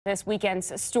This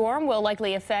weekend's storm will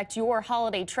likely affect your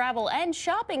holiday travel and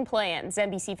shopping plans.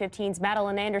 NBC 15's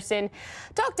Madeline Anderson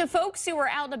talked to folks who are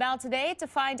out and about today to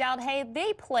find out how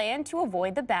they plan to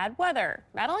avoid the bad weather.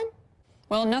 Madeline?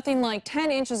 Well, nothing like 10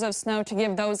 inches of snow to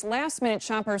give those last-minute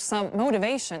shoppers some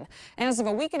motivation. As of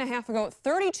a week and a half ago,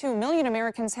 32 million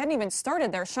Americans hadn't even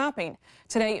started their shopping.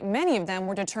 Today, many of them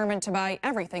were determined to buy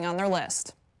everything on their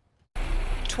list.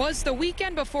 'Twas the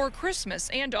weekend before Christmas,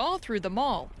 and all through the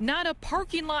mall, not a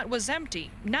parking lot was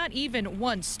empty, not even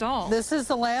one stall. This is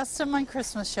the last of my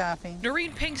Christmas shopping.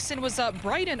 Noreen Pinkston was up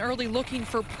bright and early looking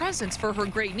for presents for her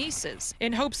great nieces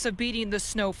in hopes of beating the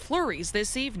snow flurries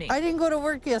this evening. I didn't go to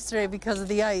work yesterday because of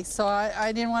the ice, so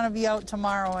I didn't want to be out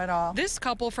tomorrow at all. This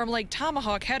couple from Lake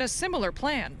Tomahawk had a similar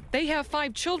plan. They have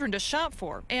 5 children to shop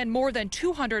for and more than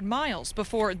 200 miles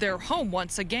before they're home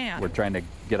once again. We're trying to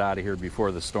get out of here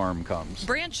before the storm comes.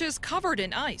 Branches covered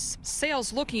in ice,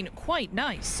 sales looking quite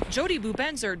nice. Jody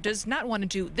Bubenzer does not want to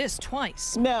do this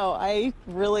twice. No, I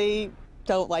really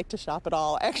don't like to shop at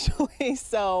all, actually.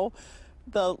 So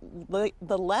the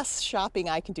less shopping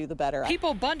I can do, the better.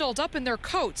 People bundled up in their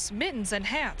coats, mittens, and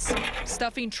hats,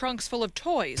 stuffing trunks full of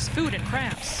toys, food, and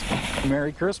crafts.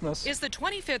 Merry Christmas. Is the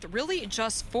 25th really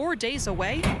just 4 days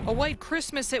away? A white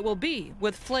Christmas it will be,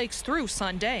 with flakes through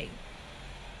Sunday.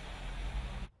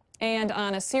 And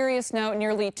on a serious note,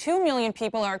 nearly 2 million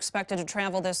people are expected to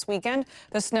travel this weekend.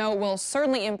 The snow will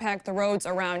certainly impact the roads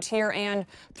around here and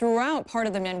throughout part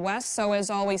of the Midwest. So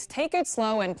as always, take it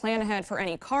slow and plan ahead for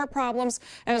any car problems,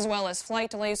 as well as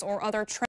flight delays or other